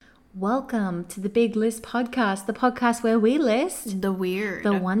Welcome to the Big List Podcast, the podcast where we list the weird,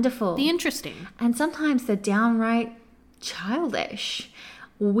 the wonderful, the interesting, and sometimes the downright childish.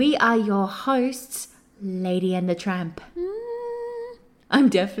 We are your hosts, Lady and the Tramp. I'm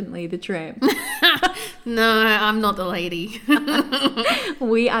definitely the tramp. No, I'm not the lady.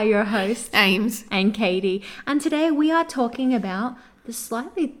 We are your hosts, Ames and Katie, and today we are talking about the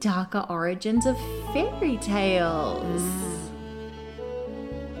slightly darker origins of fairy tales.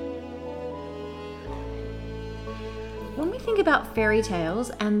 When we think about fairy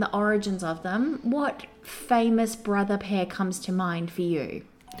tales and the origins of them, what famous brother pair comes to mind for you?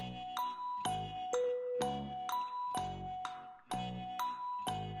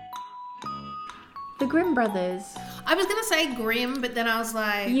 The Grimm brothers. I was gonna say Grimm, but then I was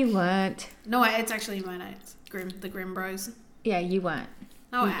like, You weren't. no, it's actually my name. It's Grimm, the Grimm Bros. Yeah, you weren't.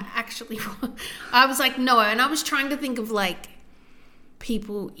 No, I was like, no, and I was trying to think of like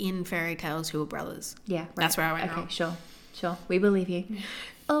people in fairy tales who were brothers. Yeah, right. That's where I went Okay, wrong. sure. We believe you.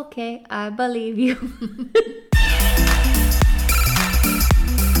 Okay, I believe you.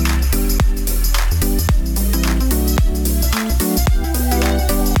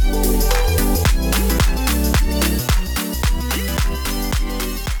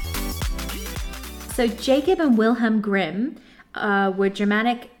 So Jacob and Wilhelm Grimm were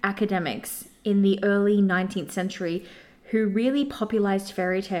Germanic academics in the early 19th century who really popularized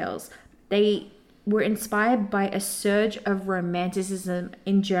fairy tales. They were inspired by a surge of romanticism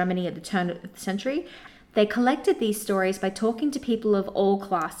in Germany at the turn of the century. They collected these stories by talking to people of all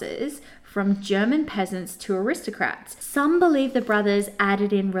classes, from German peasants to aristocrats. Some believe the brothers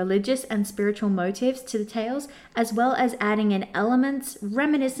added in religious and spiritual motives to the tales, as well as adding in elements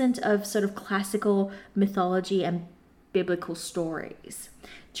reminiscent of sort of classical mythology and biblical stories.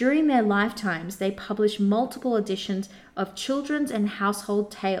 During their lifetimes, they published multiple editions of children's and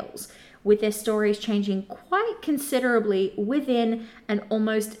household tales, with their stories changing quite considerably within and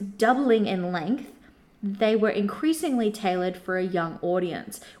almost doubling in length. They were increasingly tailored for a young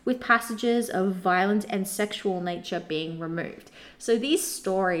audience, with passages of violent and sexual nature being removed. So these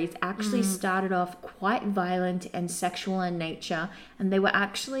stories actually started off quite violent and sexual in nature, and they were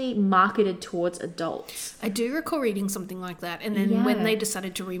actually marketed towards adults. I do recall reading something like that, and then when they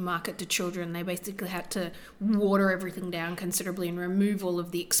decided to remarket to children, they basically had to water everything down considerably and remove all of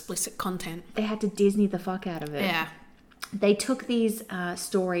the explicit content. They had to Disney the fuck out of it. Yeah. They took these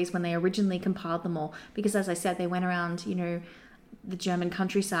stories when they originally compiled them all, because as I said, they went around, the German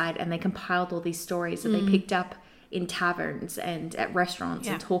countryside and they compiled all these stories that they picked up in taverns and at restaurants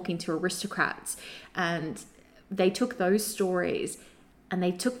and talking to aristocrats. And they took those stories and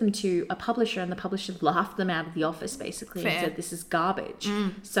they took them to a publisher, and the publisher laughed them out of the office basically and said, this is garbage.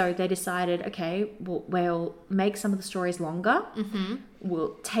 So they decided, okay, we'll make some of the stories longer.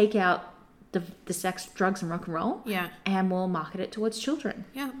 We'll take out the sex, drugs, and rock and roll. Yeah. And we'll market it towards children.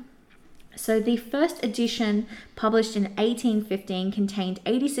 Yeah. So the first edition, published in 1815, contained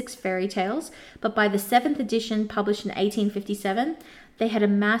 86 fairy tales, but by the 7th edition, published in 1857, they had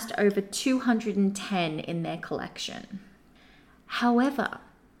amassed over 210 in their collection. However,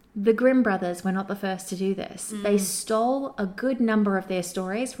 the Grimm brothers were not the first to do this. They stole a good number of their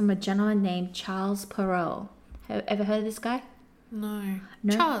stories from a gentleman named Charles Perrault. Have ever heard of this guy? No.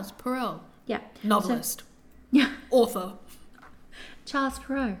 No? Charles Perrault. Yeah. Novelist. Yeah. Author. Charles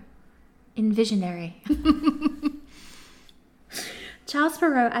Perrault. In Visionary. Charles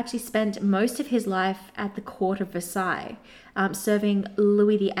Perrault actually spent most of his life at the court of Versailles, serving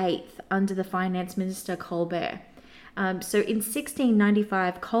Louis VIII under the finance minister Colbert. So in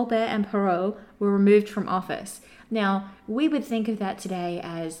 1695, Colbert and Perrault were removed from office. Now, we would think of that today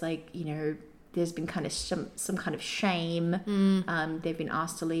as there's been kind of some kind of shame. They've been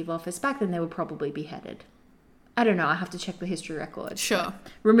asked to leave office. Back then, they were probably beheaded. I don't know. I have to check the history record. Sure.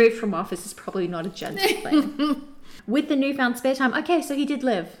 Removed from office is probably not a gentle thing. With the newfound spare time. Okay, so he did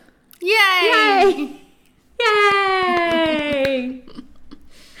live. Yay! Yay!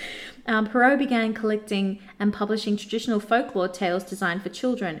 Perrault began collecting and publishing traditional folklore tales designed for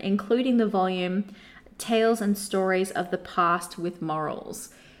children, including the volume Tales and Stories of the Past with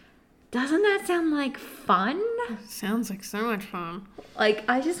Morals. Doesn't that sound like fun? Sounds like so much fun. Like,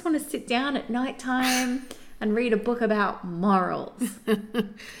 I just want to sit down at nighttime and read a book about morals.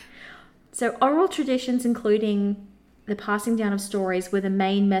 So oral traditions, including the passing down of stories, were the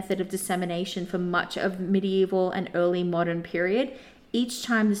main method of dissemination for much of medieval and early modern period. Each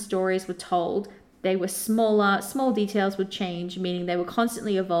time the stories were told, they were smaller, small details would change, meaning they were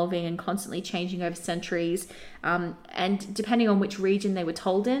constantly evolving and constantly changing over centuries. And depending on which region they were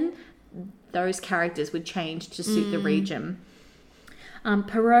told in, those characters would change to suit the region.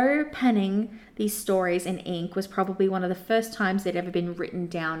 Perrault penning these stories in ink was probably one of the first times they'd ever been written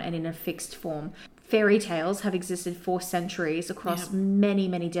down and in a fixed form. Fairy tales have existed for centuries across many,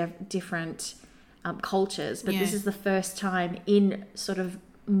 many different cultures, but this is the first time in sort of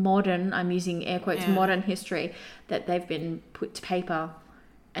modern, I'm using air quotes, modern history, that they've been put to paper,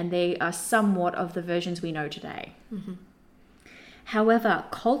 and they are somewhat of the versions we know today. Mm-hmm. However,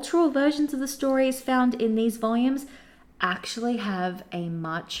 cultural versions of the stories found in these volumes actually have a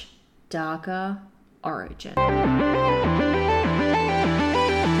much darker origin.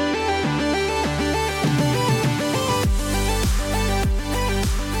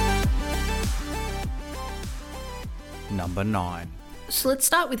 Number 9. So let's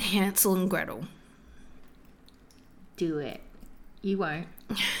start with Hansel and Gretel. Do it. You won't.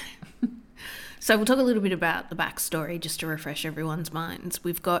 So we'll talk a little bit about the backstory just to refresh everyone's minds.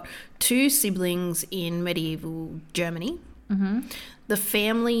 We've got 2 siblings in medieval Germany. Mm-hmm. The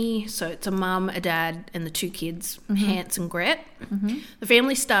family, so it's a mum, a dad, and the 2 kids, Hans and Gret. Mm-hmm. The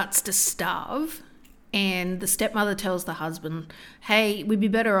family starts to starve, and the stepmother tells the husband, hey, we'd be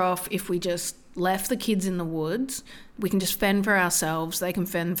better off if we just left the kids in the woods. We can just fend for ourselves. They can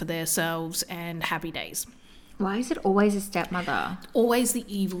fend for themselves, and happy days. Why is it always a stepmother? Always the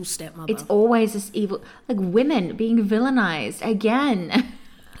evil stepmother. It's always this evil, like women being villainized again.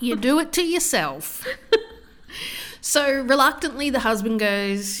 You do it to yourself. So reluctantly, the husband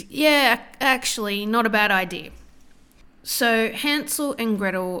goes, yeah, actually, not a bad idea. So Hansel and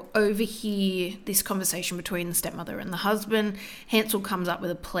Gretel overhear this conversation between the stepmother and the husband. Hansel comes up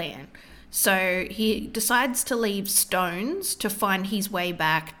with a plan. So he decides to leave stones to find his way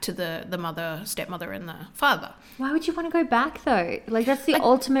back to the mother, stepmother, and the father. Why would you want to go back, though? Like, that's the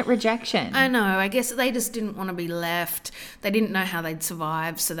ultimate rejection. I know. I guess they just didn't want to be left. They didn't know how they'd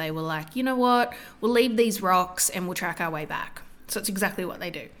survive. So they were like, you know what? We'll leave these rocks and we'll track our way back. So it's exactly what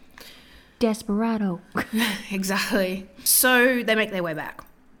they do. Desperado. Exactly. So they make their way back.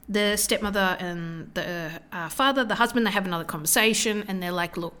 The stepmother and the father, the husband, they have another conversation and they're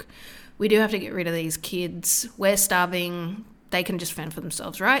like, look, we do have to get rid of these kids. We're starving. They can just fend for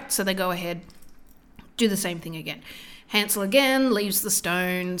themselves, right? So they go ahead, do the same thing again. Hansel again leaves the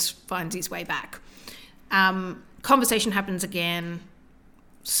stones, finds his way back. Conversation happens again,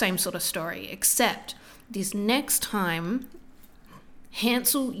 same sort of story, except this next time,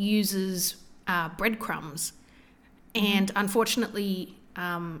 Hansel uses breadcrumbs. And unfortunately,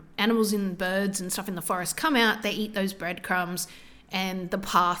 animals and birds and stuff in the forest come out, they eat those breadcrumbs, and the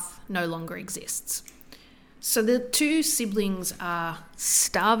path no longer exists. So the 2 siblings are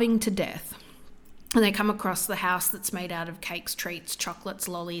starving to death, and they come across the house that's made out of cakes, treats, chocolates,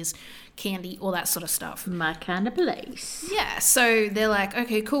 lollies, candy, all that sort of stuff. My kind of place. Yeah, so they're like,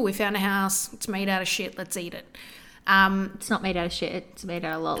 okay, cool, we found a house, it's made out of shit, let's eat it. It's not made out of shit, it's made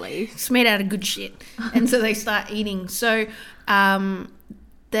out of lollies. It's made out of good shit. And so they start eating. So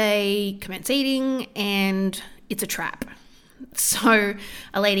they commence eating, and it's a trap. So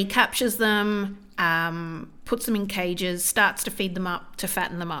a lady captures them, puts them in cages, starts to feed them up, to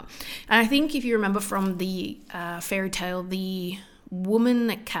fatten them up. And I think if you remember from the fairy tale, the woman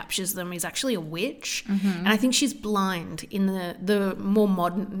that captures them is actually a witch. Mm-hmm. And I think she's blind in the more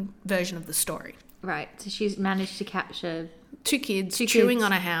modern version of the story. Right. So she's managed to capture 2 kids chewing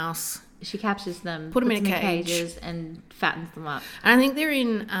on a house. She captures them, puts them in cages, and fattens them up. And I think they're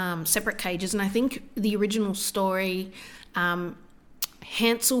in separate cages. And I think the original story,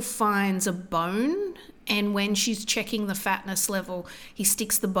 Hansel finds a bone, and when she's checking the fatness level, he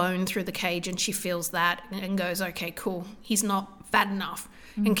sticks the bone through the cage, and she feels that and goes, okay, cool, he's not fat enough,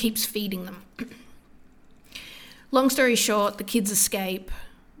 and keeps feeding them. Long story short, the kids escape.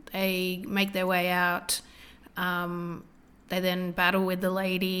 They make their way out. They then battle with the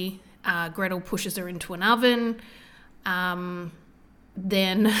lady. Gretel pushes her into an oven.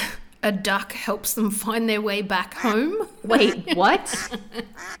 Then a duck helps them find their way back home. Wait, what?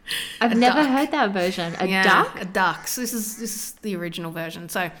 I've never heard that version. A duck? A duck. So this is the original version.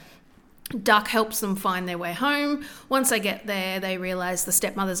 So duck helps them find their way home. Once they get there, they realise the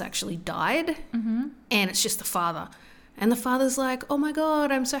stepmother's actually died, and it's just the father. And the father's like, oh my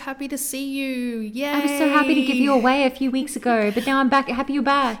God, I'm so happy to see you. Yay. I was so happy to give you away a few weeks ago, but now I'm back. Happy you're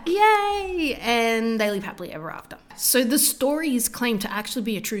back. Yay. And they live happily ever after. So the story is claimed to actually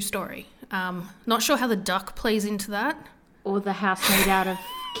be a true story. Not sure how the duck plays into that. Or the house made out of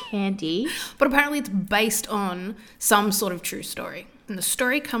candy. But apparently it's based on some sort of true story. And the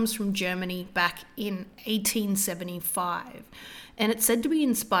story comes from Germany back in 1875. And it's said to be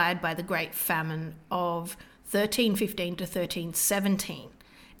inspired by the Great Famine of 1315 to 1317.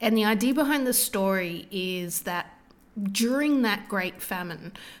 And the idea behind the story is that during that great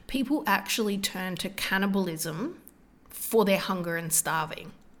famine, people actually turned to cannibalism for their hunger and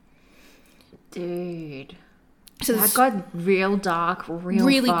starving. Dude. So That got real dark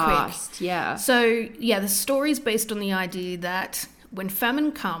really fast. Quick. Yeah. So, the story is based on the idea that when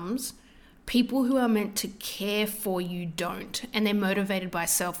famine comes, people who are meant to care for you don't, and they're motivated by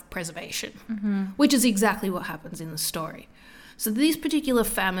self-preservation, which is exactly what happens in the story. So this particular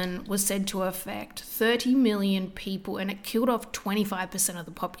famine was said to affect 30 million people, and it killed off 25% of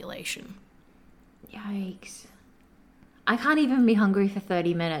the population. Yikes. I can't even be hungry for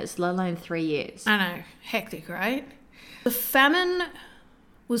 30 minutes, let alone 3 years. I know. Hectic, right? The famine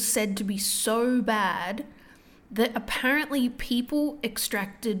was said to be so bad that apparently people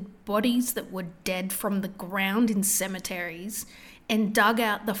extracted bodies that were dead from the ground in cemeteries and dug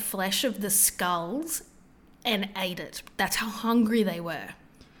out the flesh of the skulls and ate it. That's how hungry they were.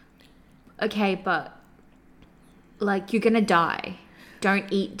 Okay, but like, you're gonna die.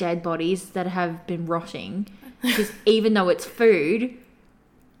 Don't eat dead bodies that have been rotting. Because even though it's food,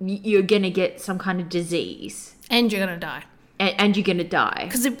 you're going to get some kind of disease. And you're going to die. And you're going to die.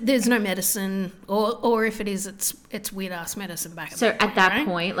 Because there's no medicine, or if it is, it's weird-ass medicine back so at that right?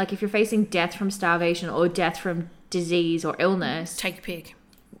 point, like if you're facing death from starvation or death from disease or illness... Take a pick.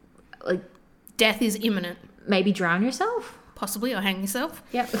 Like, death is imminent. Maybe drown yourself? Possibly, or hang yourself.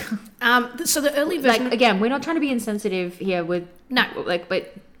 Yep. So the early version... Like, again, we're not trying to be insensitive here with... No. Like,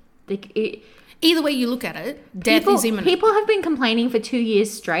 but... Either way you look at it, death is imminent. People have been complaining for 2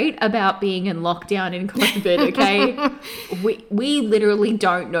 years straight about being in lockdown in COVID, okay? we literally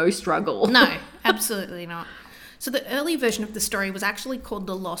don't know struggle. No, absolutely not. So the early version of the story was actually called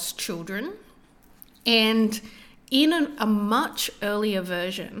The Lost Children. And in a much earlier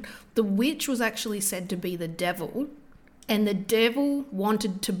version, the witch was actually said to be the devil, and the devil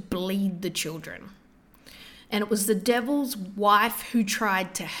wanted to bleed the children. And it was the devil's wife who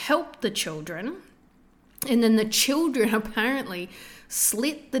tried to help the children. And then the children apparently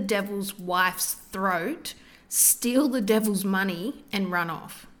slit the devil's wife's throat, steal the devil's money, and run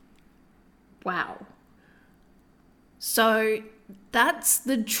off. Wow. So that's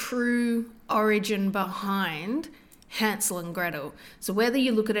the true origin behind Hansel and Gretel. So whether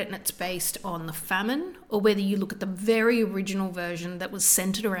you look at it and it's based on the famine, or whether you look at the very original version that was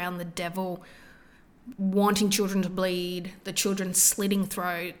centered around the devil wanting children to bleed, the children slitting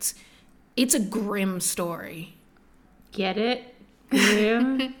throats. It's a grim story. Get it?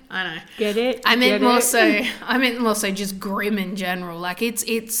 Grim. I know. Get it? I meant more so just grim in general. Like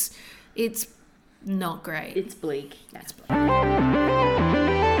it's not great. It's bleak. That's bleak.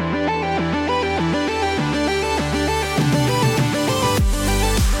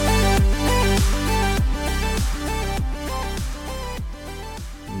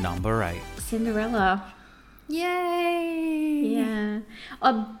 Number 8. Cinderella. Yay! Yeah.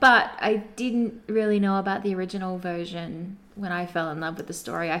 But I didn't really know about the original version when I fell in love with the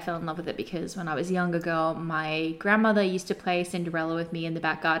story. I fell in love with it because when I was a younger girl, my grandmother used to play Cinderella with me in the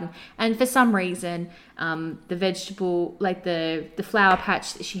back garden. And for some reason, the vegetable, like the flower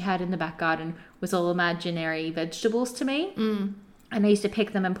patch that she had in the back garden was all imaginary vegetables to me. Mm. And I used to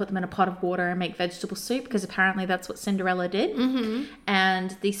pick them and put them in a pot of water and make vegetable soup because apparently that's what Cinderella did. Mm-hmm.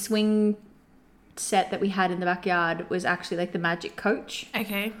 And the swing set that we had in the backyard was actually like the magic coach.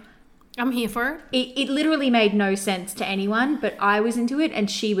 Okay. I'm here for it. It literally made no sense to anyone, but I was into it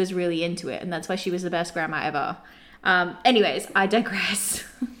and she was really into it. And that's why she was the best grandma ever. Anyways, I digress.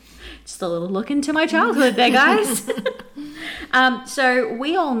 Just a little look into my childhood there, guys. So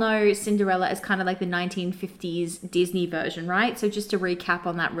we all know Cinderella as kind of like the 1950s Disney version, right? So just to recap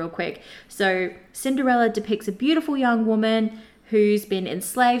on that real quick. So Cinderella depicts a beautiful young who's been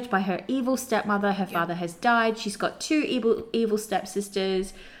enslaved by her evil stepmother. Her father has died. She's got two evil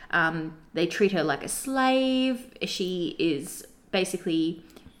stepsisters. They treat her like a slave. She is basically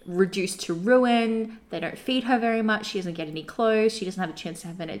reduced to ruin. They don't feed her very much. She doesn't get any clothes. She doesn't have a chance to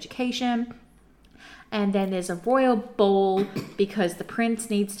have an education. And then there's a royal ball because the prince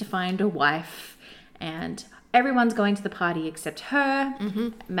needs to find a wife. And everyone's going to the party except her. Mm-hmm.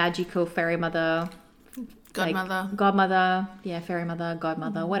 Magical fairy mother. Godmother. Like, godmother. Yeah, fairy mother,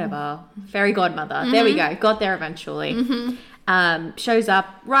 godmother, whatever. Fairy godmother. Mm-hmm. There we go. Got there eventually. Mm-hmm. Shows up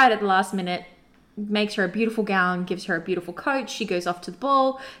right at the last minute. Makes her a beautiful gown, gives her a beautiful coat. She goes off to the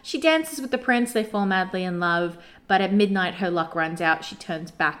ball. She dances with the prince. They fall madly in love. But at midnight, her luck runs out. She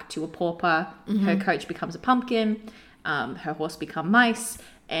turns back to a pauper. Mm-hmm. Her coach becomes a pumpkin. Her horse become mice.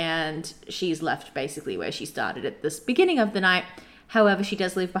 And she's left basically where she started at this beginning of the night. However, she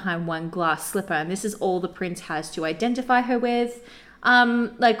does leave behind one glass slipper. And this is all the prince has to identify her with.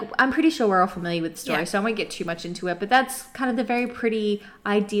 I'm pretty sure we're all familiar with the story, Yeah. so I won't get too much into it, but that's kind of the very pretty,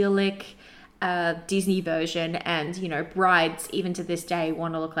 idyllic Disney version, and, you know, brides, even to this day,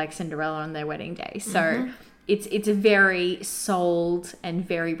 want to look like Cinderella on their wedding day. So it's a very sold and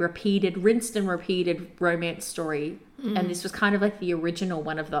very rinsed and repeated romance story, and this was kind of like the original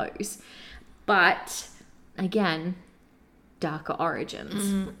one of those. But, again, darker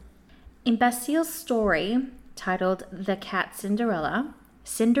origins. In Bastille's story, titled The Cat Cinderella,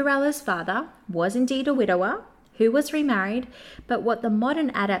 Cinderella's father was indeed a widower who was remarried, but what the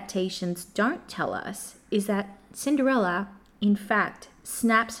modern adaptations don't tell us is that Cinderella, in fact,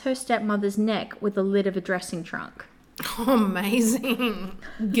 snaps her stepmother's neck with the lid of a dressing trunk. Oh, amazing.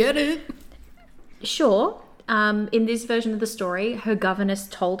 Get it? Sure, in this version of the story, her governess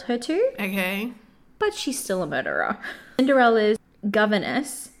told her to, Okay. but she's still a murderer. Cinderella's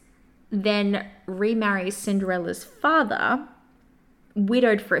governess then remarries Cinderella's father,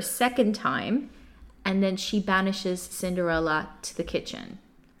 widowed for a second time, and then she banishes Cinderella to the kitchen.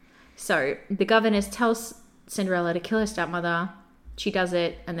 So the governess tells Cinderella to kill her stepmother. She does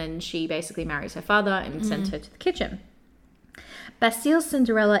it, and then she basically marries her father and sends her to the kitchen. Bastille's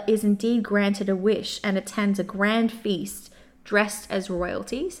Cinderella is indeed granted a wish and attends a grand feast dressed as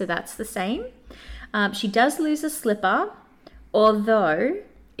royalty, so that's the same. She does lose a slipper, although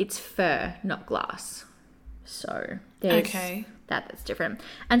it's fur, not glass. So there's that's different.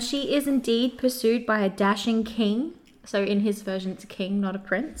 And she is indeed pursued by a dashing king. So in his version, it's a king, not a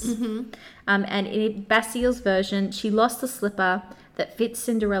prince. And in Bastille's version, she lost the slipper that fits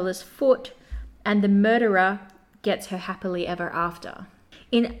Cinderella's foot, and the murderer gets her happily ever after.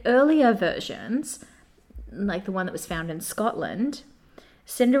 In earlier versions, like the one that was found in Scotland,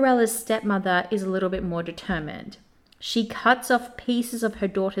 Cinderella's stepmother is a little bit more determined. She cuts off pieces of her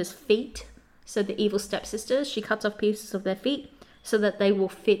daughter's feet. So the evil stepsisters, she cuts off pieces of their feet so that they will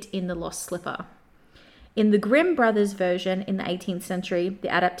fit in the lost slipper. In the Grimm brothers version in the 18th century, the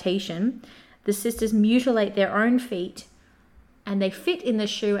adaptation, the sisters mutilate their own feet and they fit in the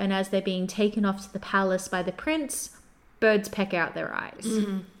shoe, and as they're being taken off to the palace by the prince, birds peck out their eyes.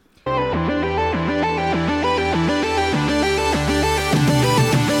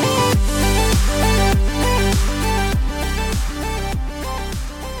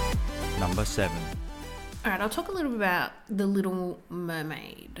 Number 7. All right, I'll talk a little bit about The Little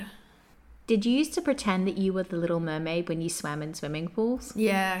Mermaid. Did you used to pretend that you were the Little Mermaid when you swam in swimming pools?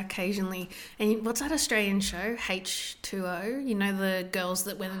 Yeah, occasionally. And what's that Australian show? H2O? You know, the girls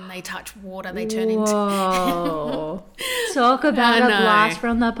that when they touch water, they turn into... Whoa. Talk about a blast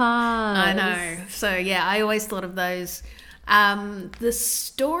from the past. I know. So, yeah, I always thought of those. The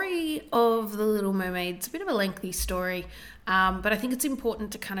story of The Little Mermaid, it's a bit of a lengthy story, but I think it's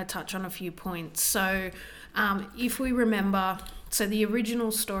important to kind of touch on a few points. So, if we remember... So the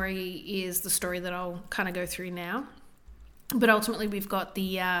original story is the story that I'll kind of go through now. But ultimately we've got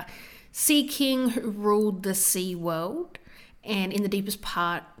the sea king who ruled the sea world. And in the deepest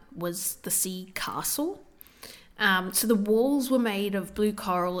part was the sea castle. So the walls were made of blue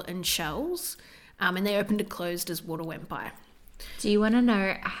coral and shells. And they opened and closed as water went by. Do you want to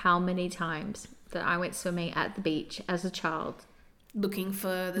know how many times that I went swimming at the beach as a child? Looking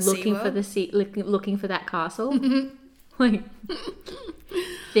for the looking sea for world? the sea, looking for that castle? Like,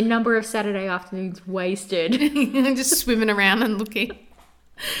 the number of Saturday afternoons wasted. Just swimming around and looking.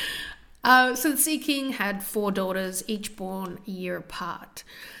 So the Sea King had 4 daughters, each born a year apart.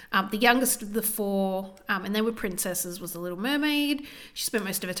 The youngest of the 4, and they were princesses, was the Little Mermaid. She spent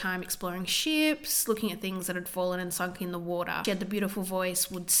most of her time exploring ships, looking at things that had fallen and sunk in the water. She had the beautiful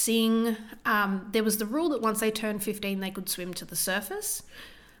voice, would sing. There was the rule that once they turned 15, they could swim to the surface.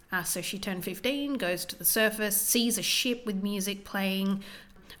 So she turned 15, goes to the surface, sees a ship with music playing.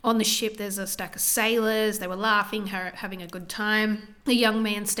 On the ship, there's a stack of sailors. They were laughing, having a good time. The young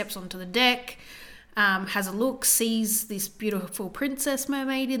man steps onto the deck, has a look, sees this beautiful princess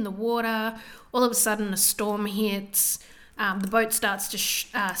mermaid in the water. All of a sudden, a storm hits. The boat starts to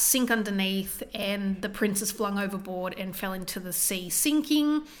sink underneath, and the prince is flung overboard and fell into the sea,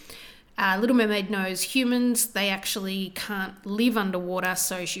 sinking. Little Mermaid knows humans, they actually can't live underwater,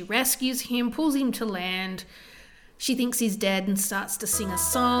 so she rescues him, pulls him to land. She thinks he's dead and starts to sing a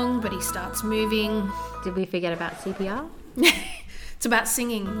song, but he starts moving. Did we forget about CPR? It's about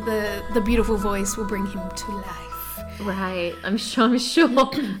singing. The beautiful voice will bring him to life. Right. I'm sure in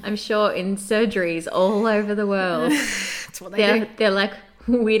surgeries all over the world. That's what they do. They're like,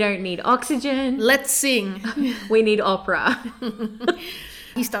 we don't need oxygen. Let's sing. We need opera.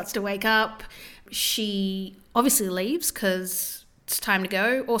 He starts to wake up. She obviously leaves because it's time to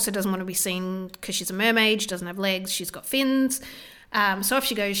go. Also doesn't want to be seen because she's a mermaid. She doesn't have legs. She's got fins. So off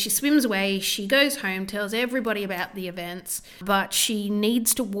she goes, she swims away, she goes home, tells everybody about the events, but she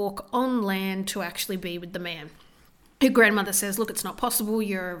needs to walk on land to actually be with the man. Her grandmother says, look, it's not possible,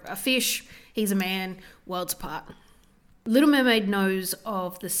 you're a fish, he's a man, worlds apart. Little Mermaid knows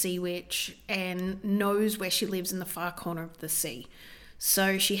of the sea witch and knows where she lives in the far corner of the sea.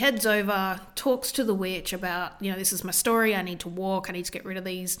 So she heads over, talks to the witch about, this is my story, I need to walk, I need to get rid of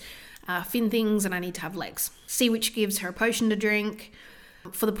these fin things, and I need to have legs. Sea witch gives her a potion to drink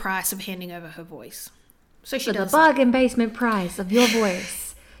for the price of handing over her voice. So she does the bargain basement price of your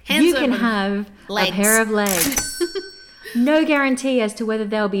voice. You can have legs. A pair of legs. No guarantee as to whether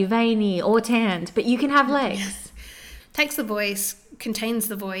they'll be veiny or tanned, but you can have legs. Takes the voice, contains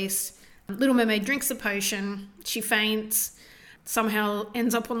the voice. Little Mermaid drinks the potion. She faints, somehow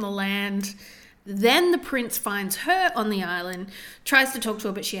ends up on the land. Then the prince finds her on the island, tries to talk to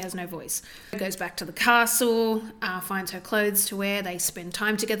her, but she has no voice. Goes back to the castle, finds her clothes to wear. They spend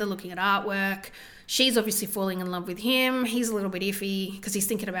time together looking at artwork. She's obviously falling in love with him. He's a little bit iffy because he's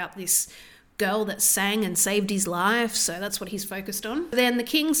thinking about this girl that sang and saved his life, so that's what he's focused on. Then the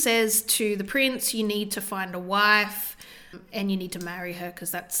king says to the prince, you need to find a wife and you need to marry her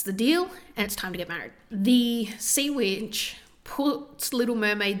because that's the deal and it's time to get married. The sea witch puts Little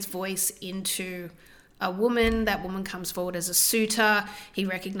Mermaid's voice into a woman. That woman comes forward as a suitor.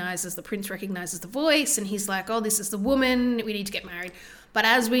 The prince recognizes the voice and he's like, oh, this is the woman, we need to get married. But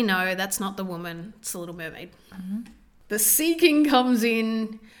as we know, that's not the woman, it's the Little Mermaid. Mm-hmm. The Sea King comes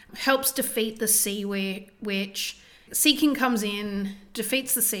in, helps defeat the Sea Witch. Sea King comes in,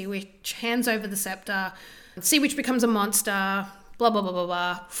 defeats the Sea Witch, hands over the scepter. The Sea Witch becomes a monster, blah, blah, blah, blah,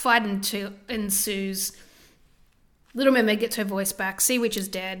 blah. Fight ensues. Little Mermaid gets her voice back. Sea Witch is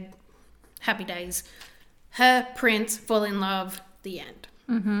dead. Happy days. Her prince fall in love. The end.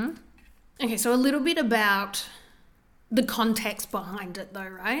 Mm-hmm. Okay, so a little bit about the context behind it though,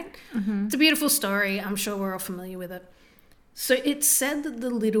 right? Mm-hmm. It's a beautiful story. I'm sure we're all familiar with it. So it's said that the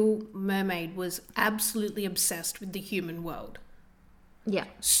Little Mermaid was absolutely obsessed with the human world. Yeah.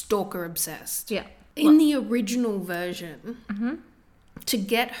 Stalker obsessed. Yeah. In the original version, mm-hmm. to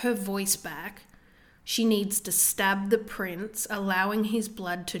get her voice back, she needs to stab the prince, allowing his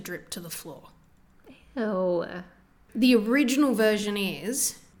blood to drip to the floor. Oh. The original version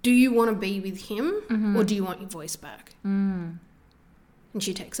is, do you want to be with him mm-hmm. or do you want your voice back? Mm. And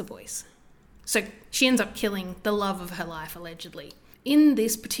she takes a voice. So she ends up killing the love of her life, allegedly. In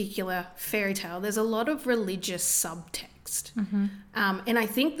this particular fairy tale, there's a lot of religious subtext. Mm-hmm. And I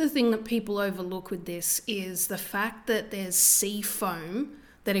think the thing that people overlook with this is the fact that there's sea foam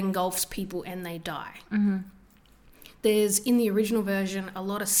that engulfs people and they die. Mm-hmm. There's, in the original version, a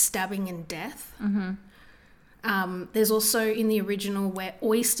lot of stabbing and death. Mm-hmm. There's also, in the original, where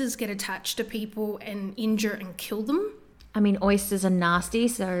oysters get attached to people and injure and kill them. I mean, oysters are nasty,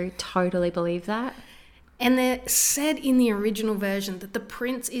 so totally believe that. And they're said in the original version that the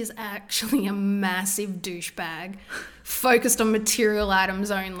prince is actually a massive douchebag focused on material items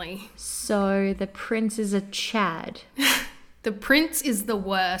only. So the prince is a Chad. The prince is the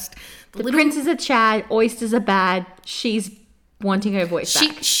worst. The prince is a Chad, oysters are bad, she's wanting her voice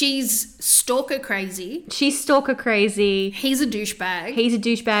back. She's stalker crazy. She's stalker crazy. He's a douchebag. He's a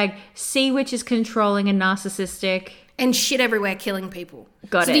douchebag. Sea Witch is controlling and narcissistic. And shit everywhere, killing people.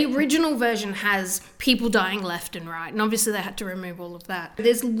 Got so it. The original version has people dying left and right. And obviously they had to remove all of that.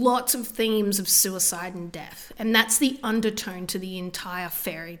 There's lots of themes of suicide and death. And that's the undertone to the entire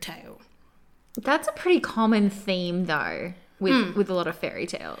fairy tale. That's a pretty common theme, though, with a lot of fairy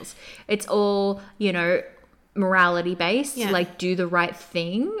tales. It's all, morality based. Yeah. Like, do the right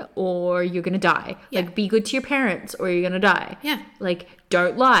thing or you're going to die. Yeah. Like, be good to your parents or you're going to die. Yeah. Like,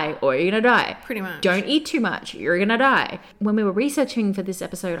 don't lie or you're going to die. Pretty much. Don't eat too much. You're going to die. When we were researching for this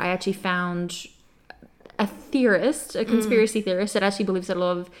episode, I actually found a conspiracy theorist that actually believes that a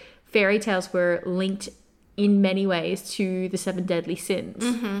lot of fairy tales were linked in many ways to the 7 deadly sins.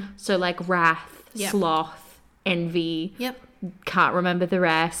 Mm-hmm. So like wrath, Yep. sloth, envy. Yep. Can't remember the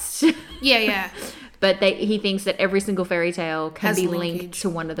rest. Yeah. But he thinks that every single fairy tale can Has be linkage. linked to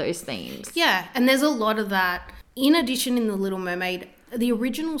one of those themes. Yeah, and there's a lot of that. In addition, in The Little Mermaid, the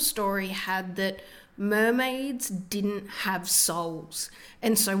original story had that mermaids didn't have souls.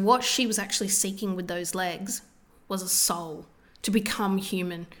 And so what she was actually seeking with those legs was a soul to become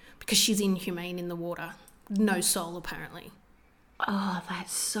human because she's inhumane in the water. No soul, apparently. Oh,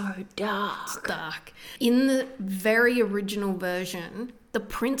 that's so dark. It's dark. In the very original version, the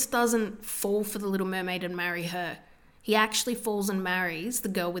prince doesn't fall for the Little Mermaid and marry her. He actually falls and marries the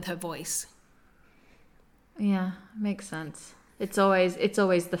girl with her voice. Yeah, makes sense. It's always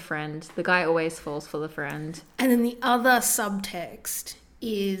the friend. The guy always falls for the friend. And then the other subtext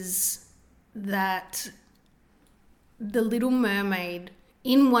is that the Little Mermaid,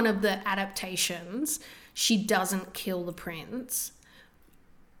 in one of the adaptations, she doesn't kill the prince.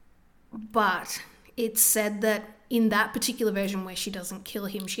 But it's said that in that particular version where she doesn't kill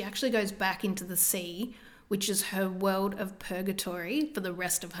him, she actually goes back into the sea, which is her world of purgatory for the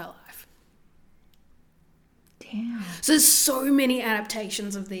rest of her life. Damn. So there's so many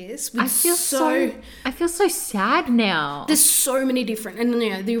adaptations of this. I feel so sad now. There's so many different,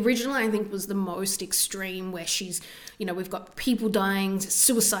 and the original I think was the most extreme, where she's, we've got people dying, there's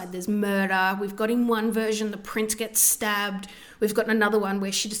suicide, there's murder. We've got in one version the prince gets stabbed. We've got another one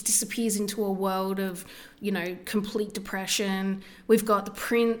where she just disappears into a world of, complete depression. We've got the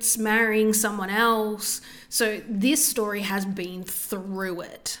prince marrying someone else. So this story has been through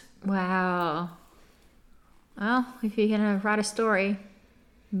it. Wow. Well, if you're going to write a story,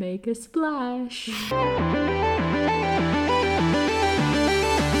 make a splash.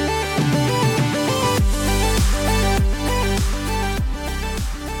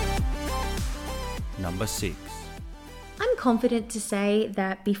 Number 6. I'm confident to say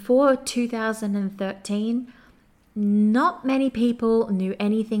that before 2013, not many people knew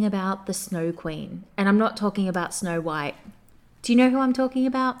anything about the Snow Queen. And I'm not talking about Snow White. Do you know who I'm talking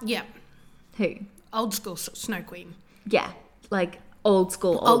about? Yeah. Who? Old school Snow Queen. Yeah, like old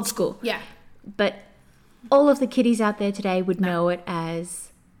school. Yeah. But all of the kiddies out there today would know it as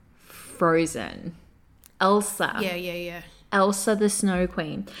Frozen. Elsa. Yeah. Elsa the Snow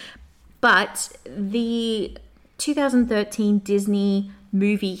Queen. But the 2013 Disney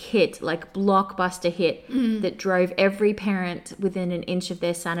movie hit, like blockbuster hit, that drove every parent within an inch of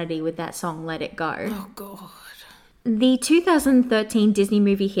their sanity with that song Let It Go. Oh, God. The 2013 Disney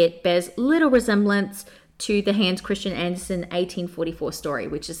movie hit bears little resemblance to the Hans Christian Andersen 1844 story,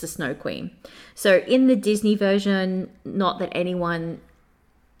 which is the Snow Queen. So in the Disney version, not that anyone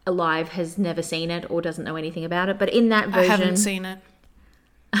alive has never seen it or doesn't know anything about it, but in that version... I haven't seen it.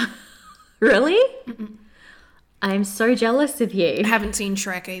 Really? Mm-mm. I'm so jealous of you. I haven't seen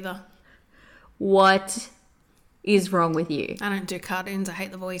Shrek either. What is wrong with you? I don't do cartoons. I hate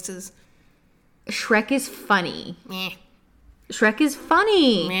the voices. Shrek is funny. Meh. Shrek is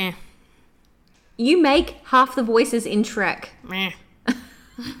funny. Meh. You make half the voices in Shrek. Meh.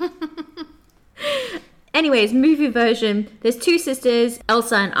 Anyways, movie version. There's two sisters,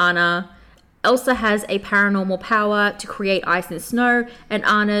 Elsa and Anna. Elsa has a paranormal power to create ice and snow, and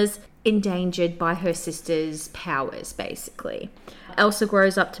Anna's endangered by her sister's powers, basically. Elsa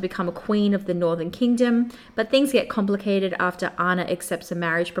grows up to become a queen of the Northern Kingdom, but things get complicated after Anna accepts a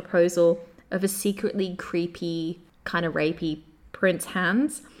marriage proposal of a secretly creepy, kind of rapey Prince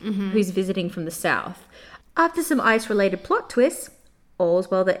Hans, who's visiting from the south. After some ice-related plot twists,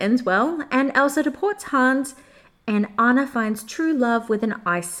 all's well that ends well, and Elsa deports Hans, and Anna finds true love with an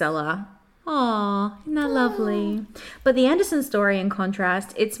ice seller. Aww, isn't that lovely? But the Andersen story, in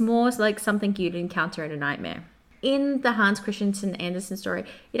contrast, it's more like something you'd encounter in a nightmare. In the Hans Christian Andersen story,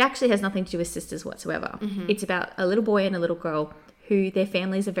 it actually has nothing to do with sisters whatsoever. It's about a little boy and a little girl who their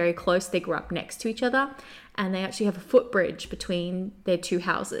families are very close. They grew up next to each other, and they actually have a footbridge between their two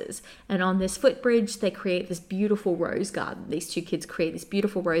houses. And on this footbridge, they create this beautiful rose garden. These two kids create this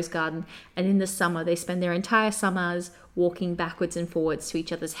beautiful rose garden, and in the summer, they spend their entire summers walking backwards and forwards to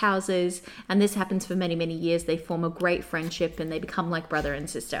each other's houses. And this happens for many, many years. They form a great friendship, and they become like brother and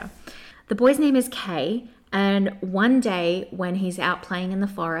sister. The boy's name is Kay. And one day when he's out playing in the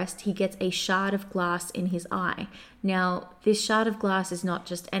forest, he gets a shard of glass in his eye. Now, this shard of glass is not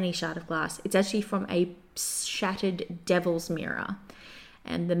just any shard of glass. It's actually from a shattered devil's mirror.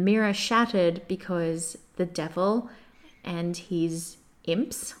 And the mirror shattered because the devil and his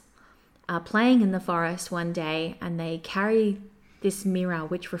imps are playing in the forest one day, and they carry this mirror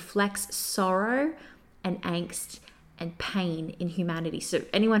which reflects sorrow and angst and pain in humanity. So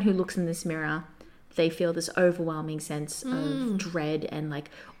anyone who looks in this mirror, they feel this overwhelming sense of dread and like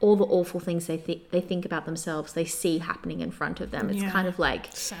all the awful things they think about themselves, they see happening in front of them. It's kind of like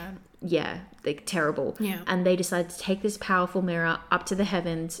sad. Yeah, like terrible. Yeah. And they decide to take this powerful mirror up to the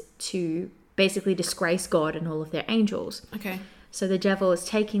heavens to basically disgrace God and all of their angels. Okay. So the devil is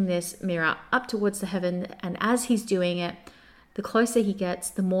taking this mirror up towards the heaven, and as he's doing it, the closer he gets,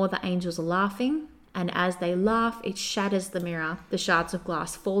 the more the angels are laughing. And as they laugh, it shatters the mirror. The shards of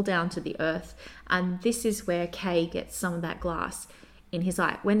glass fall down to the earth. And this is where Kay gets some of that glass in his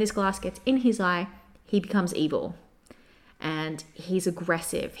eye. When this glass gets in his eye, he becomes evil. And he's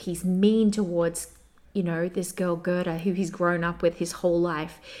aggressive. He's mean towards, this girl Gerda, who he's grown up with his whole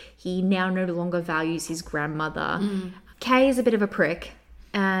life. He now no longer values his grandmother. Kay is a bit of a prick,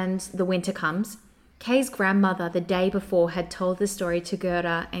 and the winter comes. Kay's grandmother the day before had told the story to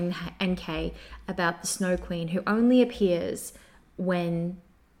Gerda and Kay about the Snow Queen, who only appears when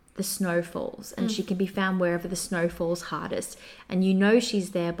the snow falls, and she can be found wherever the snow falls hardest. And you know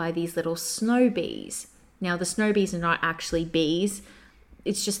she's there by these little snow bees. Now, the snow bees are not actually bees.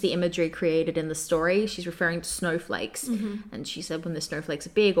 It's just the imagery created in the story. She's referring to snowflakes. And she said when the snowflakes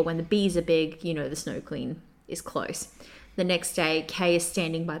are big or when the bees are big, you know the Snow Queen is close. The next day, Kay is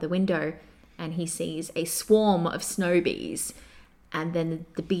standing by the window and he sees a swarm of snow bees. And then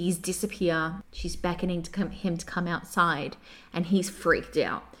the bees disappear. She's beckoning to him to come outside, and he's freaked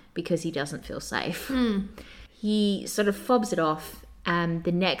out because he doesn't feel safe. He sort of fobs it off, and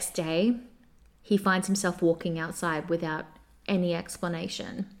the next day he finds himself walking outside without any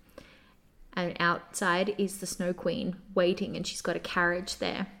explanation. And outside is the Snow Queen waiting, and she's got a carriage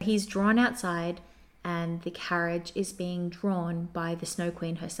there. He's drawn outside, and the carriage is being drawn by the Snow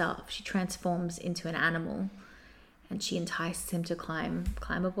Queen herself. She transforms into an animal, and she entices him to climb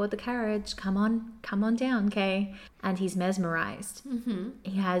aboard the carriage. Come on down, Kay. And he's mesmerized.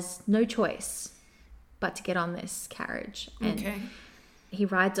 He has no choice but to get on this carriage. And he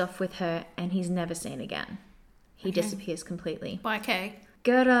rides off with her, and he's never seen again. He disappears completely. Bye, Kay.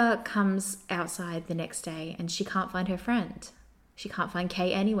 Gerda comes outside the next day, and she can't find her friend. She can't find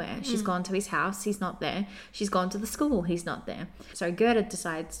Kay anywhere. She's gone to his house. He's not there. She's gone to the school. He's not there. So Gerda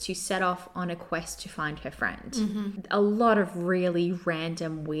decides to set off on a quest to find her friend. A lot of really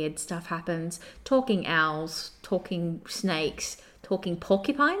random, weird stuff happens. Talking owls, talking snakes, talking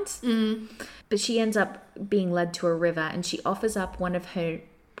porcupines. But she ends up being led to a river, and she offers up one of her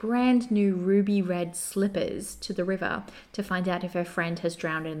brand new ruby red slippers to the river to find out if her friend has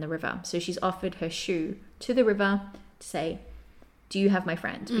drowned in the river. So she's offered her shoe to the river to say, do you have my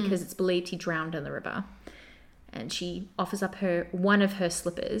friend? Because it's believed he drowned in the river. And she offers up one of her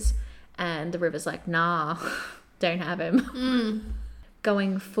slippers, and the river's like, nah, don't have him.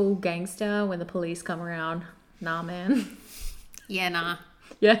 Going full gangster when the police come around. Nah, man. Yeah, nah.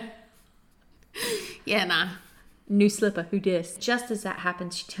 Yeah. Yeah, nah. New slipper, who dis? Just as that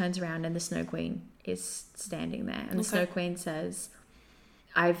happens, she turns around and the Snow Queen is standing there. And the Snow Queen says,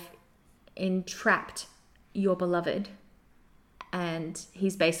 I've entrapped your beloved, and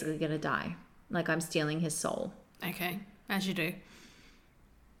he's basically going to die. Like, I'm stealing his soul. Okay, as you do.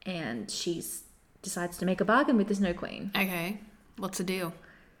 And she decides to make a bargain with the Snow Queen. Okay, what's the deal?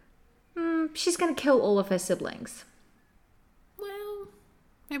 She's going to kill all of her siblings. Well,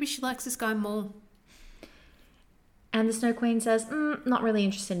 maybe she likes this guy more. And the Snow Queen says, not really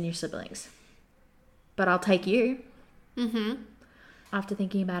interested in your siblings, but I'll take you. After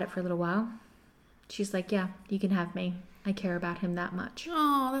thinking about it for a little while, she's like, yeah, you can have me. I care about him that much.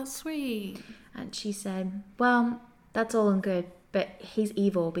 Oh, that's sweet. And she said, well, that's all and good, but he's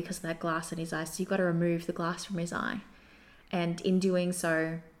evil because of that glass in his eye, so you've got to remove the glass from his eye. And in doing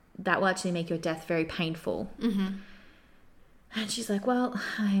so, that will actually make your death very painful. And she's like, well,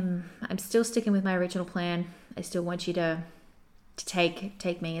 I'm still sticking with my original plan. I still want you to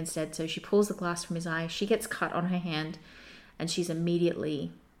take me instead. So she pulls the glass from his eye. She gets cut on her hand, and she's immediately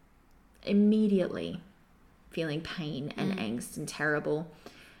feeling pain and angst and terrible,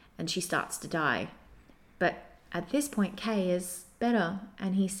 and she starts to die. But at this point, Kay is better,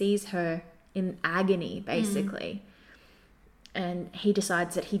 and he sees her in agony, basically. And he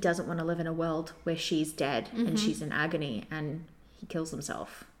decides that he doesn't want to live in a world where she's dead and she's in agony, and he kills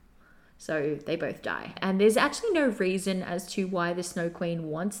himself. So they both die. And there's actually no reason as to why the Snow Queen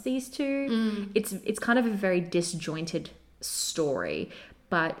wants these two. It's kind of a very disjointed story.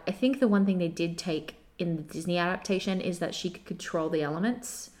 But I think the one thing they did take in the Disney adaptation is that she could control the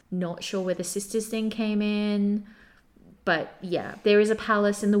elements. Not sure where the sisters thing came in. But yeah, there is a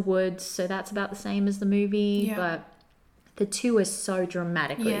palace in the woods, so that's about the same as the movie. Yeah. But the two are so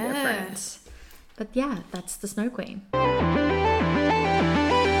dramatically different. But yeah, that's the Snow Queen.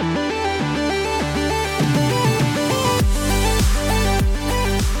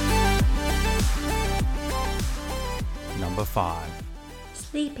 Number 5.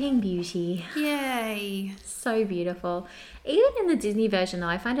 Sleeping Beauty. Yay. So beautiful. Even in the Disney version, though,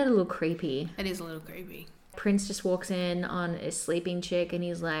 I find it a little creepy. It is a little creepy. Prince just walks in on a sleeping chick, and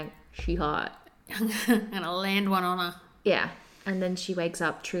he's like, she hot. I'm gonna land one on her. Yeah. And then she wakes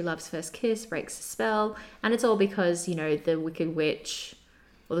up, true love's first kiss, breaks the spell. And it's all because, you know, the Wicked Witch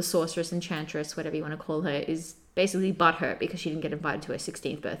or the Sorceress, Enchantress, whatever you want to call her, is basically butthurt because she didn't get invited to her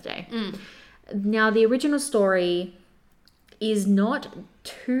 16th birthday. Now, the original story is not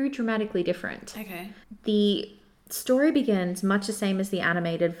too dramatically different. Okay. The Story begins much the same as the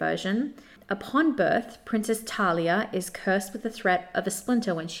animated version. Upon birth, Princess Talia is cursed with the threat of a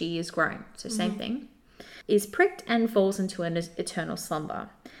splinter when she is grown. So same thing. Is pricked and falls into an eternal slumber.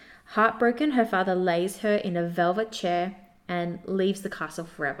 Heartbroken, her father lays her in a velvet chair and leaves the castle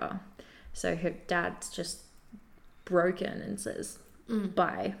forever. So her dad's just broken and says,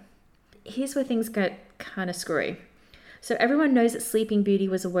 bye. Here's where things get kind of screwy. So everyone knows that Sleeping Beauty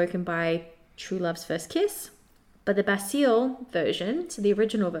was awoken by true love's first kiss. But the Bastille version, so the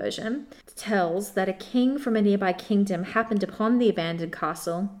original version, tells that a king from a nearby kingdom happened upon the abandoned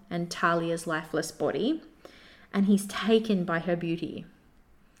castle and Talia's lifeless body, and he's taken by her beauty.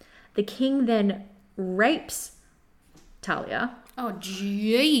 The king then rapes Talia. Oh,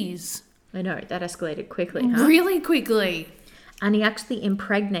 jeez. I know, that escalated quickly, huh? Really quickly. And he actually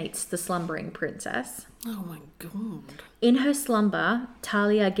impregnates the slumbering princess. Oh, my God. In her slumber,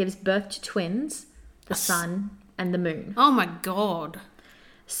 Talia gives birth to twins, the sun and the moon. Oh, my God.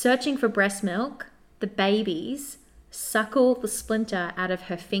 Searching for breast milk, the babies suckle the splinter out of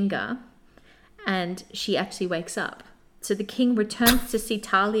her finger and she actually wakes up. So the king returns to see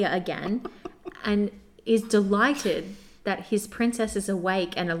Talia again and is delighted that his princess is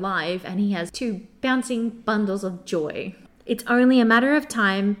awake and alive and he has 2 bouncing bundles of joy. It's only a matter of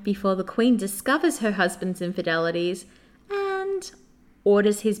time before the queen discovers her husband's infidelities and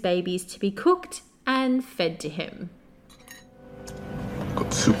orders his babies to be cooked and fed to him.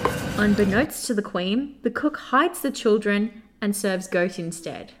 Got soup. Unbeknownst to the queen, the cook hides the children and serves goat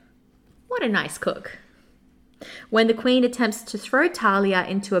instead. What a nice cook. When the queen attempts to throw Talia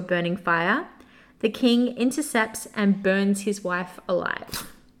into a burning fire, the king intercepts and burns his wife alive.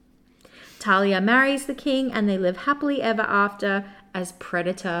 Talia marries the king and they live happily ever after as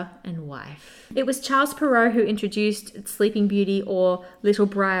predator and wife. It was Charles Perrault who introduced Sleeping Beauty or Little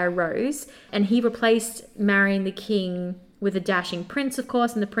Briar Rose, and he replaced marrying the king with a dashing prince, of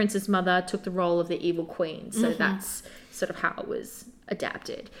course, and the prince's mother took the role of the evil queen. So that's sort of how it was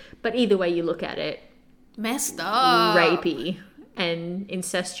adapted. But either way you look at it, Messed up. rapey and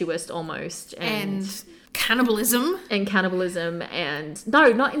incestuous almost. And cannibalism. And cannibalism and...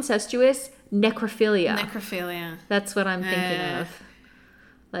 No, not incestuous. Necrophilia. Necrophilia. That's what I'm thinking of.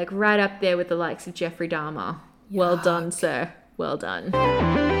 Like right up there with the likes of Jeffrey Dahmer. Well done, sir. Well done.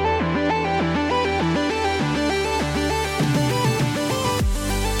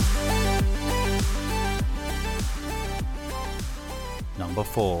 Number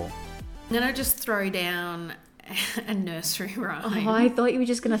 4. I'm going to just throw down a nursery rhyme. Oh, I thought you were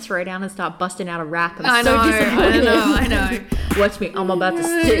just going to throw down and start busting out a rap. I so know, disappointed. I know. Watch me. I'm about to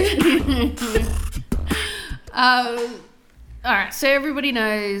stick. All right, so everybody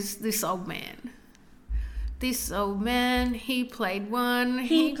knows this old man. This old man, he played one.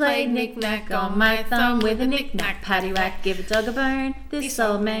 He played knick-knack on my thumb with a knick-knack, paddywhack, give a dog a bone. This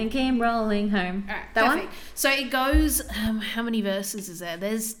old man came rolling home. All right, That perfect. one? So it goes, how many verses is there?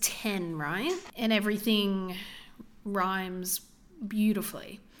 There's 10, right? And everything rhymes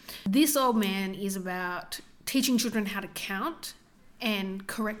beautifully. This old man is about teaching children how to count and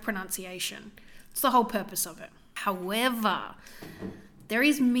correct pronunciation. It's the whole purpose of it. However, there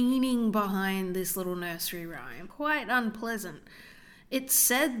is meaning behind this little nursery rhyme. Quite unpleasant. It's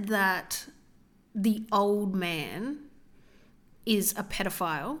said that the old man is a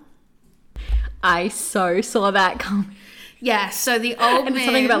pedophile. I so saw that coming. Yeah, so the old And man...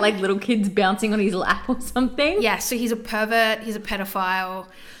 something about like little kids bouncing on his lap or something. Yeah, so he's a pervert, he's a pedophile.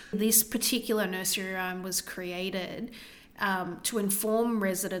 This particular nursery rhyme was created to inform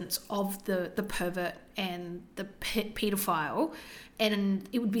residents of the pervert and the pedophile, and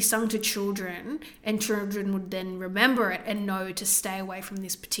it would be sung to children, and children would then remember it and know to stay away from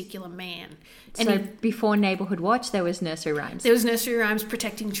this particular man. And So before Neighbourhood Watch, there was nursery rhymes. there was nursery rhymes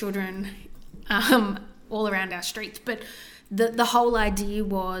protecting children all around our streets, but the whole idea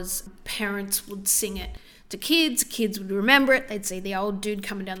was parents would sing it to kids would remember it, they'd see the old dude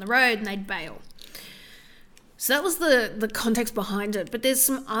coming down the road and they'd bail. So that was the context behind it, but there's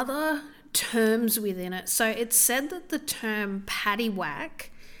some other terms within it. So it's said that the term paddywhack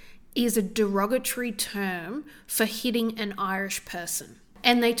is a derogatory term for hitting an Irish person.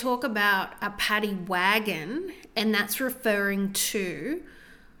 And they talk about a paddy wagon, and that's referring to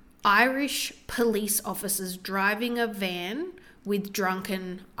Irish police officers driving a van with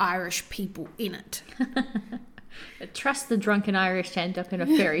drunken Irish people in it. Trust the drunken Irish to end up in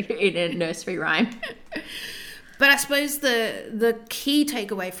a nursery rhyme. But I suppose the key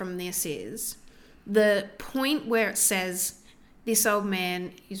takeaway from this is the point where it says this old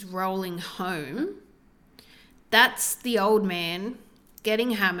man is rolling home. That's the old man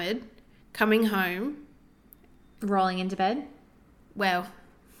getting hammered, coming home, Rolling into bed? Well,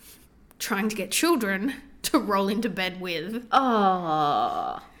 trying to get children to roll into bed with.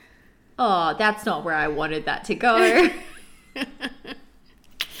 Oh, that's not where I wanted that to go. There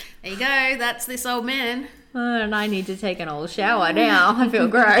you go. That's this old man. And I need to take an old shower now. I feel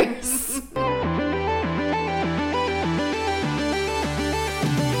gross.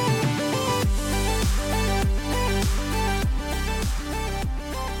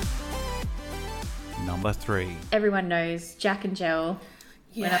 Number 3. Everyone knows Jack and Jill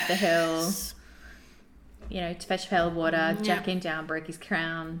went up the hill, to fetch a pail of water. Jack came down, broke his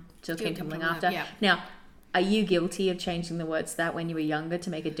crown. Jill came tumbling after. Yeah. Now, are you guilty of changing the words to that when you were younger to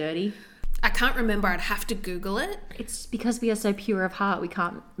make it dirty? I can't remember. I'd have to Google it. It's because we are so pure of heart. We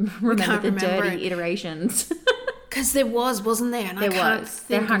can't remember the dirty iterations. Because there wasn't there? And there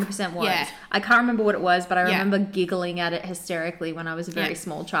 100% was. Yeah. I can't remember what it was, but I remember giggling at it hysterically when I was a very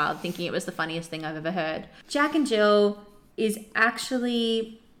small child, thinking it was the funniest thing I've ever heard. Jack and Jill is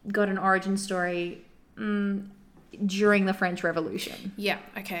actually got an origin story during the French Revolution. Yeah,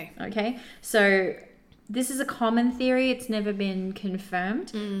 okay. Okay, so this is a common theory. It's never been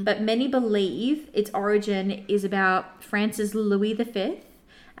confirmed, but many believe its origin is about France's Louis V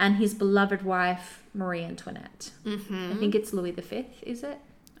and his beloved wife, Marie Antoinette. Mm-hmm. I think it's Louis V, is it?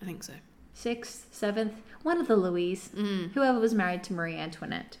 I think so. 6th, 7th, one of the Louis, whoever was married to Marie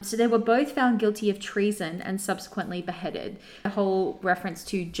Antoinette. So they were both found guilty of treason and subsequently beheaded. The whole reference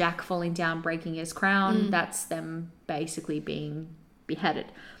to Jack falling down, breaking his crown, that's them basically being beheaded.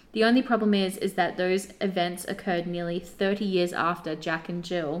 The only problem is that those events occurred nearly 30 years after Jack and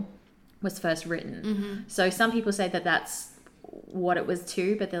Jill was first written. Mm-hmm. So some people say that that's what it was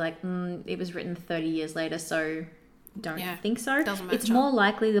too, but they're like, it was written 30 years later, so don't think so. Doesn't matter. It's more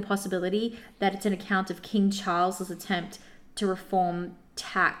likely the possibility that it's an account of King Charles's attempt to reform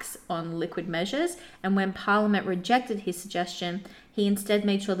tax on liquid measures, and when Parliament rejected his suggestion, he instead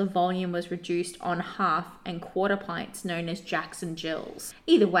made sure the volume was reduced on half and quarter pints known as Jacks and Jills.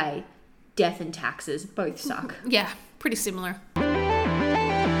 Either way, death and taxes both suck. Yeah, pretty similar.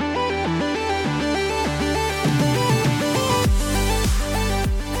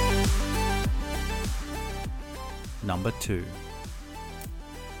 Number 2.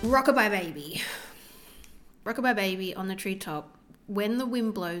 Rockabye Baby. Rockabye Baby on the treetop. When the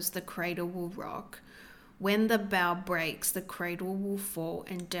wind blows, the cradle will rock. When the bough breaks, the cradle will fall,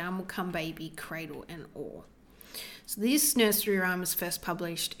 and down will come baby, cradle and all. So this nursery rhyme was first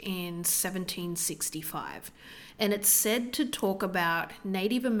published in 1765, and it's said to talk about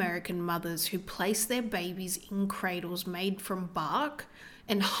Native American mothers who placed their babies in cradles made from bark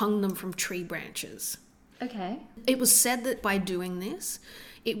and hung them from tree branches. Okay. It was said that by doing this,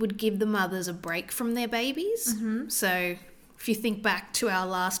 it would give the mothers a break from their babies. Mm-hmm. So if you think back to our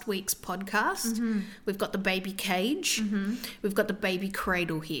last week's podcast, we've got the baby cage, we've got the baby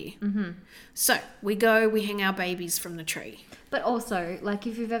cradle here. Mm-hmm. So we hang our babies from the tree. But also, like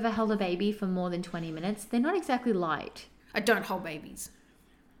if you've ever held a baby for more than 20 minutes, they're not exactly light. I don't hold babies.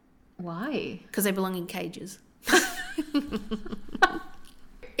 Why? Because they belong in cages.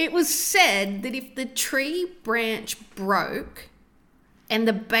 It was said that if the tree branch broke and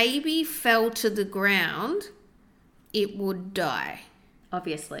the baby fell to the ground, it would die.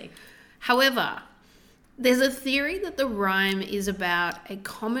 Obviously. However, there's a theory that the rhyme is about a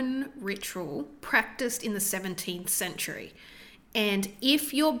common ritual practiced in the 17th century. And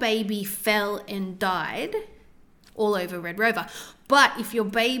if your baby fell and died, all over Red Rover. But if your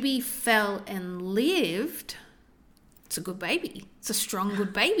baby fell and lived, it's a good baby. It's a strong,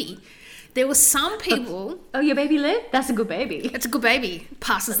 good baby. There were some people... Oh, your baby lived? That's a good baby. It's a good baby.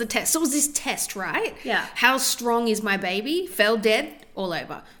 Passes the test. So it was this test, right? Yeah. How strong is my baby? Fell dead? All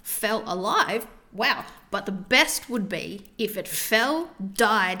over. Fell alive? Wow. But the best would be if it fell,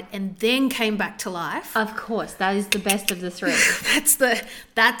 died, and then came back to life. Of course. That is the best of the three.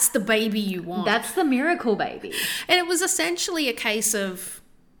 That's the baby you want. That's the miracle baby. And it was essentially a case of...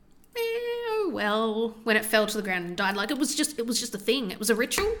 well, when it fell to the ground and died, like it was just a thing. It was a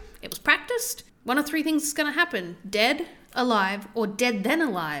ritual. It was practiced. One of three things is going to happen: dead, alive, or dead then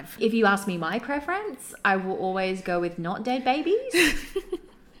alive. If you ask me my preference, I will always go with not dead babies.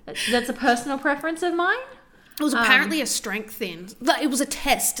 That's a personal preference of mine. It was apparently a strength thing. Like, it was a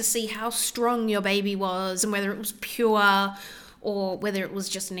test to see how strong your baby was and whether it was pure or whether it was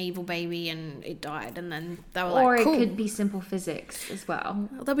just an evil baby and it died, and then they were like, cool. Or it could be simple physics as well.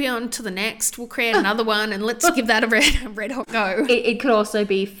 They'll be on to the next. We'll create another one and let's give that a red hot go. It could also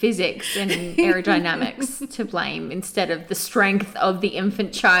be physics and aerodynamics to blame instead of the strength of the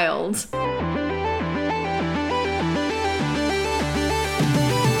infant child.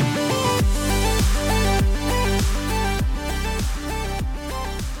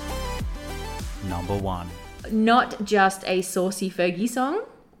 Number 1. Not just a saucy Fergie song,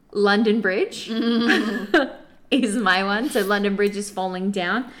 London Bridge is my one. So London Bridge is falling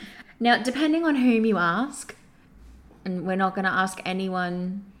down. Now, depending on whom you ask, and we're not going to ask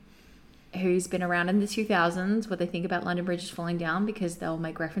anyone who's been around in the 2000s what they think about London Bridge is falling down, because they'll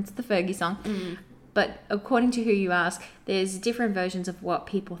make reference to the Fergie song. But according to who you ask, there's different versions of what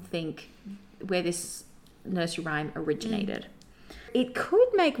people think where this nursery rhyme originated. It could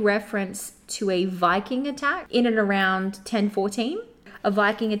make reference to a Viking attack in and around 1014, a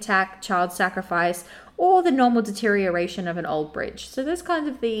Viking attack, child sacrifice, or the normal deterioration of an old bridge. So there's kind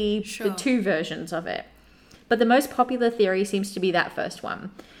of the two versions of it. But the most popular theory seems to be that first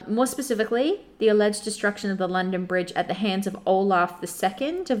one. More specifically, the alleged destruction of the London Bridge at the hands of Olaf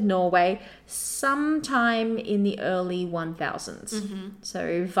II of Norway sometime in the early 1000s.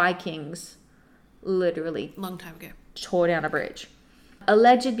 So Vikings literally Long time ago. tore down a bridge.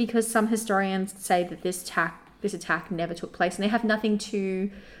 Alleged because some historians say that this attack never took place, and they have nothing to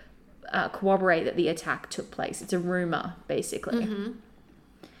corroborate that the attack took place. It's a rumor, basically.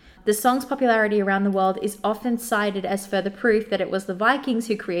 The song's popularity around the world is often cited as further proof that it was the Vikings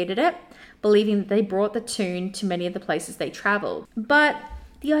who created it, believing that they brought the tune to many of the places they traveled. But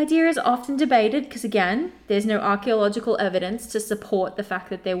the idea is often debated because, again, there's no archaeological evidence to support the fact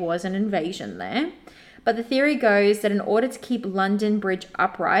that there was an invasion there. But the theory goes that in order to keep London Bridge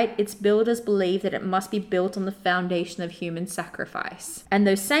upright, its builders believed that it must be built on the foundation of human sacrifice. And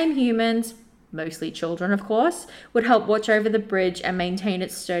those same humans, mostly children of course, would help watch over the bridge and maintain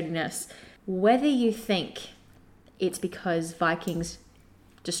its sturdiness. Whether you think it's because Vikings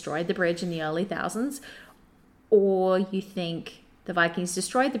destroyed the bridge in the early thousands, or you think the Vikings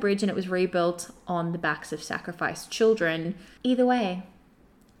destroyed the bridge and it was rebuilt on the backs of sacrificed children, either way,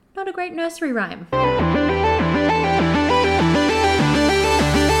 not a great nursery rhyme.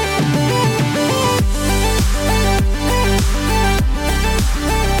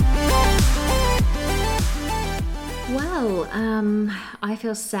 Well, I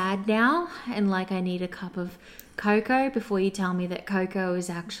feel sad now and like I need a cup of cocoa before you tell me that cocoa is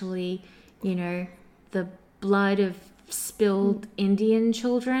actually, the blood of spilled Indian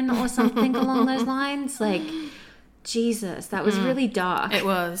children or something along those lines. Like, Jesus, that was really dark. It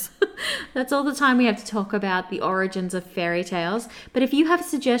was. That's all the time we have to talk about the origins of fairy tales. But if you have a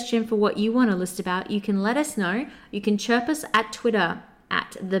suggestion for what you want to list about, you can let us know. You can chirp us at Twitter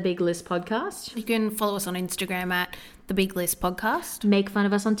at The Big List Podcast. You can follow us on Instagram at The Big List Podcast. Make fun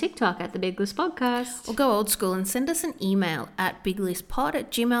of us on TikTok at The Big List Podcast. Or go old school and send us an email at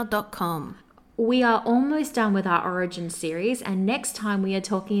biglistpod@gmail.com. We are almost done with our origin series, and next time we are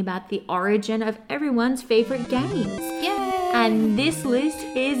talking about the origin of everyone's favorite games. Yay! And this list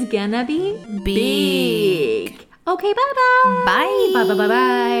is gonna be Big. Okay, bye-bye. Bye.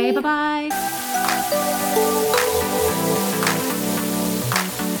 Bye-bye-bye-bye. Bye-bye.